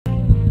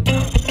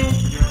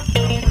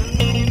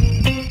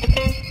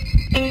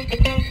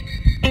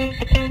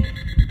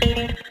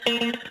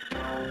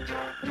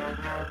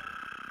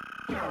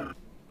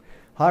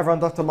Hi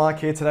everyone, Dr. Mike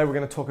here. Today we're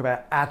going to talk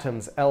about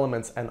atoms,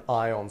 elements and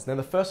ions. Now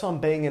the first one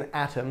being an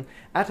atom.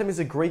 Atom is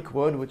a Greek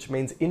word which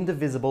means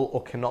indivisible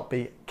or cannot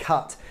be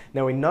cut.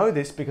 Now we know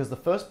this because the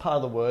first part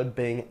of the word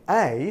being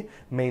a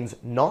means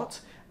not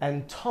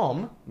and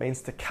tom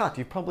means to cut.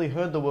 You've probably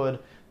heard the word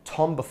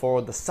tom before,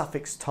 or the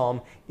suffix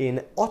tom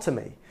in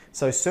otomy.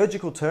 So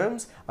surgical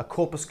terms, a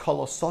corpus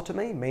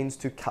callosotomy means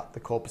to cut the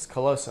corpus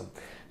callosum.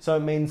 So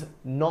it means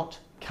not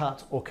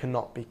cut or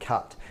cannot be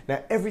cut.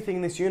 Now everything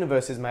in this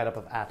universe is made up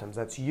of atoms.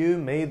 That's you,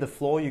 me, the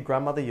floor, your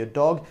grandmother, your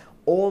dog,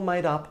 all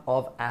made up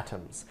of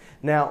atoms.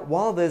 Now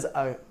while there's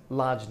a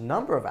large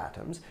number of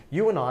atoms,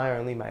 you and I are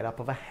only made up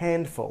of a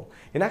handful.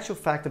 In actual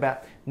fact,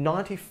 about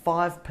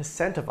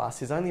 95% of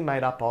us is only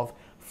made up of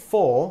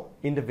 4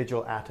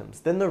 individual atoms.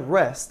 Then the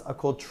rest are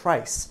called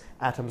trace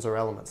atoms or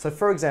elements. So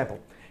for example,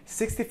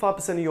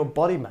 65% of your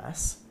body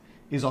mass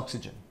is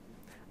oxygen.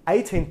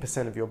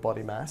 18% of your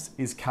body mass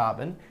is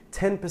carbon,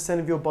 10%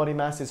 of your body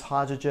mass is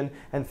hydrogen,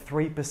 and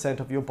 3%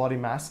 of your body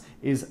mass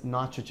is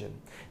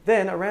nitrogen.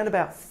 Then around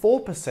about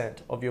 4%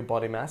 of your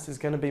body mass is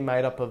going to be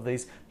made up of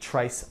these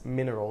trace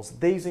minerals.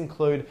 These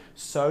include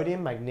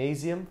sodium,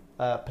 magnesium,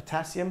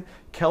 potassium,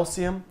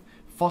 calcium,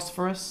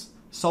 phosphorus,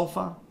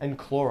 sulfur, and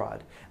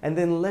chloride. And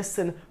then less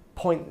than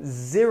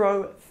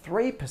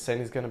 0.03%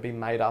 is going to be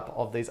made up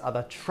of these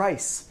other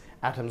trace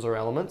atoms or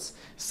elements,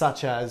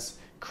 such as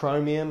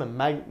chromium and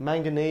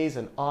manganese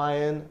and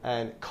iron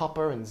and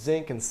copper and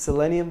zinc and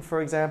selenium,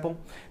 for example.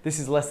 This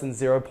is less than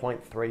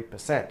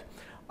 0.3%.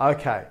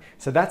 Okay,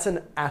 so that's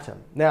an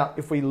atom. Now,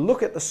 if we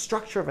look at the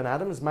structure of an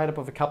atom, it's made up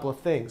of a couple of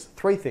things,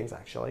 3 things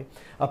actually: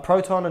 a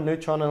proton, a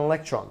neutron, and an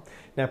electron.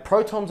 Now,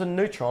 protons and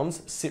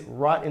neutrons sit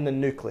right in the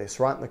nucleus,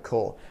 right in the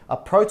core. A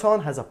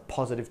proton has a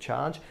positive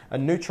charge, a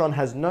neutron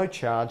has no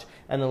charge,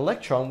 and an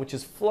electron, which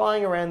is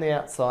flying around the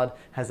outside,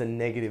 has a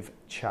negative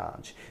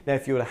charge. Now,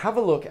 if you were to have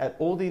a look at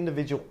all the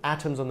individual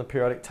atoms on the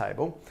periodic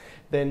table,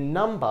 their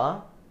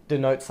number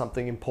denotes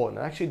something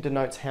important. It actually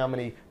denotes how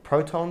many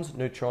protons,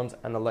 neutrons,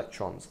 and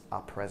electrons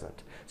are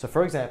present. So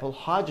for example,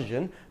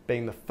 hydrogen,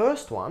 being the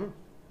first one,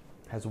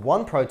 has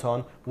 1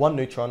 proton, 1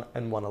 neutron,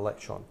 and 1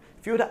 electron.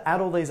 If you were to add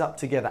all these up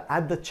together,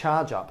 add the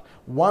charge up,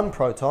 1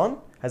 proton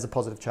has a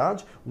positive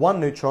charge, 1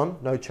 neutron,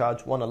 no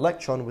charge, 1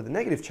 electron with a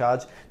negative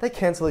charge, they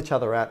cancel each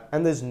other out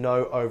and there's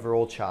no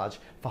overall charge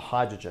for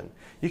hydrogen.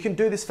 You can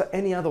do this for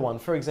any other one.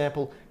 For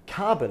example,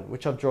 carbon,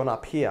 which I've drawn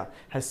up here,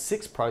 has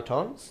 6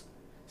 protons,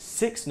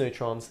 6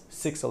 neutrons,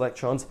 6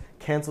 electrons,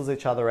 cancels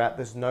each other out.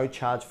 There's no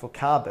charge for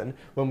carbon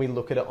when we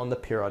look at it on the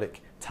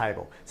periodic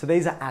table. So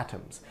these are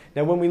atoms.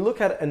 Now when we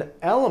look at an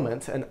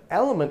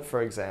element,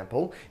 for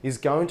example, is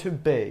going to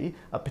be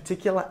a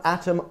particular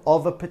atom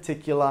of a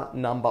particular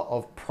number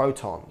of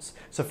protons.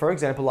 So for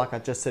example, like I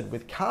just said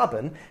with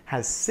carbon,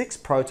 has 6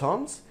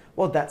 protons,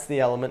 well that's the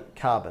element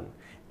carbon.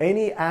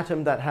 Any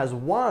atom that has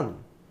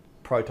 1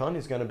 proton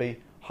is going to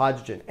be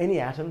hydrogen.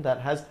 Any atom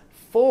that has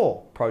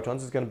 4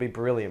 protons is going to be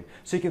beryllium.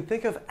 So you can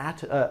think of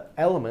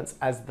elements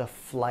as the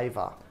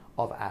flavor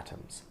of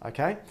atoms,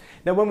 okay?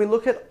 Now when we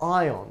look at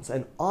ions,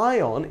 an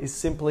ion is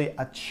simply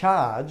a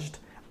charged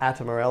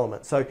atom or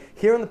element. So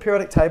here in the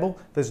periodic table,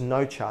 there's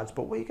no charge,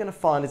 but what you're going to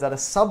find is that a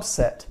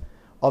subset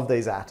of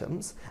these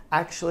atoms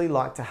actually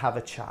like to have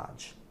a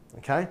charge.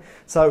 Okay,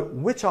 so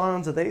which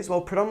ions are these?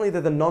 Well, predominantly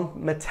they're the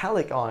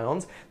non-metallic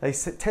ions. They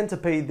tend to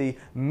be the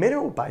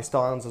mineral-based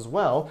ions as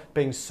well,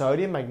 being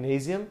sodium,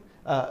 magnesium,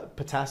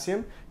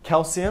 potassium,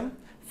 calcium,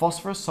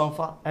 phosphorus,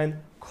 sulfur, and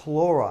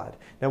chloride.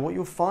 Now what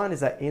you'll find is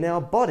that in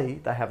our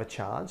body they have a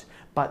charge,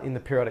 but in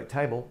the periodic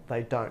table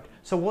they don't.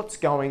 So what's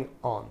going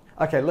on?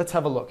 Okay, let's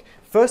have a look.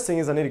 First thing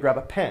is I need to grab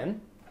a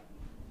pen.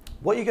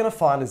 What you're going to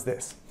find is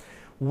this.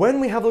 When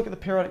we have a look at the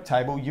periodic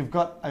table, you've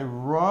got a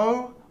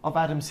row of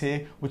atoms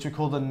here which are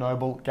called the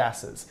noble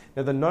gases.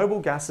 Now the noble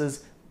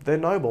gases, they're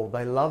noble,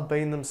 they love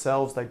being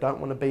themselves, they don't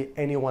want to be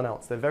anyone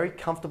else. They're very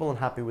comfortable and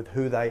happy with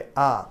who they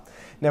are.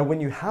 Now when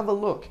you have a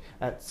look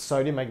at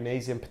sodium,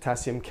 magnesium,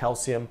 potassium,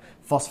 calcium,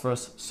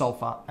 phosphorus,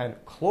 sulfur,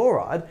 and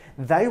chloride,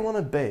 they want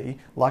to be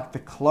like the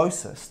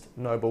closest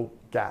noble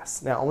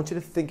gas. Now I want you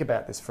to think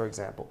about this. For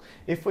example,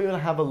 if we were to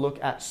have a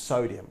look at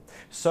sodium,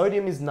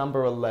 sodium is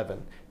number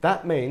 11.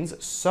 That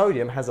means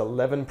sodium has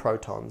 11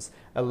 protons,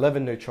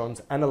 11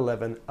 neutrons, and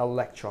 11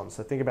 electrons.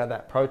 So think about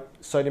that.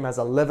 Sodium has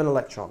 11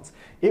 electrons.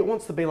 It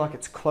wants to be like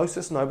its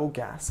closest noble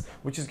gas,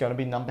 which is going to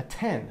be number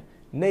 10,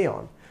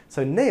 neon.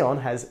 So neon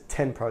has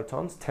 10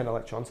 protons, 10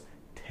 electrons,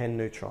 10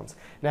 neutrons.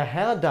 Now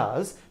how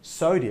does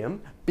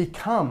sodium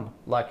become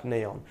like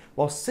neon?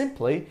 Well,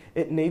 simply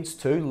it needs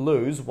to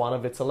lose one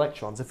of its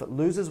electrons. If it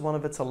loses one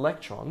of its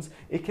electrons,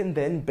 it can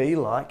then be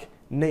like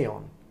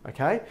neon.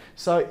 Okay,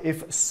 so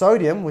if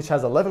sodium, which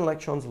has 11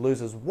 electrons,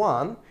 loses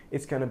 1,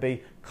 it's going to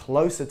be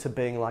closer to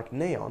being like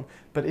neon.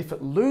 But if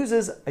it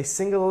loses a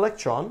single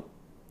electron,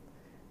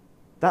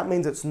 that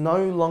means it's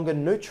no longer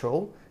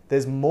neutral.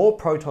 There's more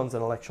protons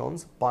than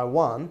electrons by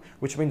 1,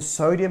 which means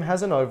sodium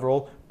has an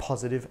overall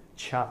positive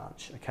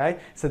charge. Okay,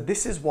 so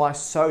this is why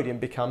sodium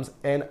becomes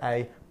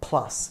Na+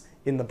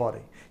 in the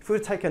body. If we were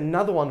to take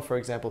another one, for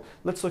example,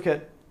 let's look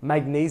at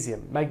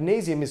magnesium.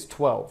 Magnesium is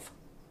 12.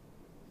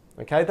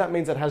 Okay, that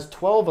means it has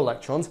 12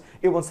 electrons.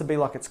 It wants to be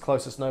like its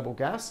closest noble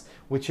gas,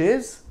 which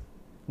is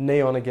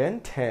neon again,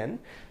 10.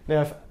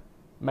 Now, if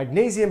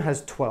magnesium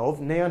has 12,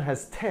 neon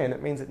has 10,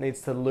 it means it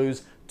needs to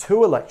lose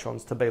 2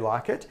 electrons to be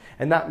like it,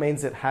 and that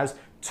means it has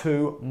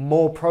 2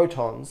 more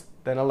protons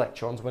than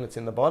electrons when it's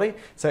in the body,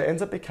 so it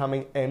ends up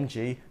becoming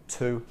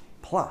Mg2+.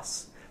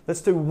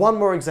 Let's do one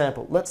more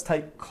example. Let's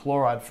take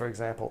chloride, for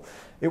example.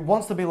 It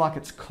wants to be like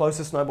its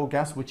closest noble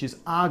gas, which is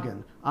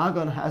argon.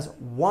 Argon has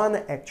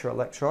 1 extra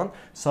electron,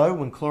 so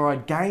when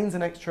chloride gains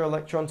an extra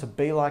electron to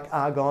be like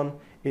argon,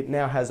 it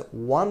now has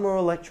 1 more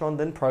electron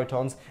than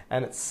protons,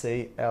 and it's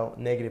Cl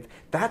negative.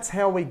 That's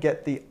how we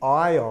get the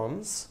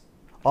ions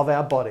of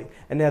our body.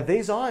 And now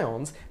these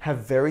ions have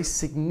very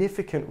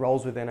significant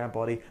roles within our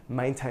body,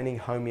 maintaining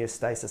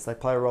homeostasis. They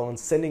play a role in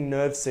sending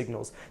nerve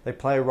signals. They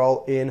play a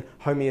role in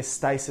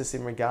homeostasis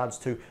in regards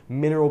to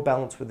mineral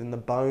balance within the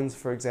bones,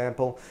 for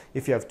example.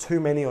 If you have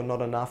too many or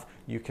not enough,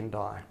 you can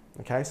die.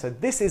 Okay, so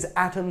this is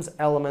atoms,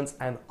 elements,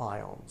 and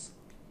ions.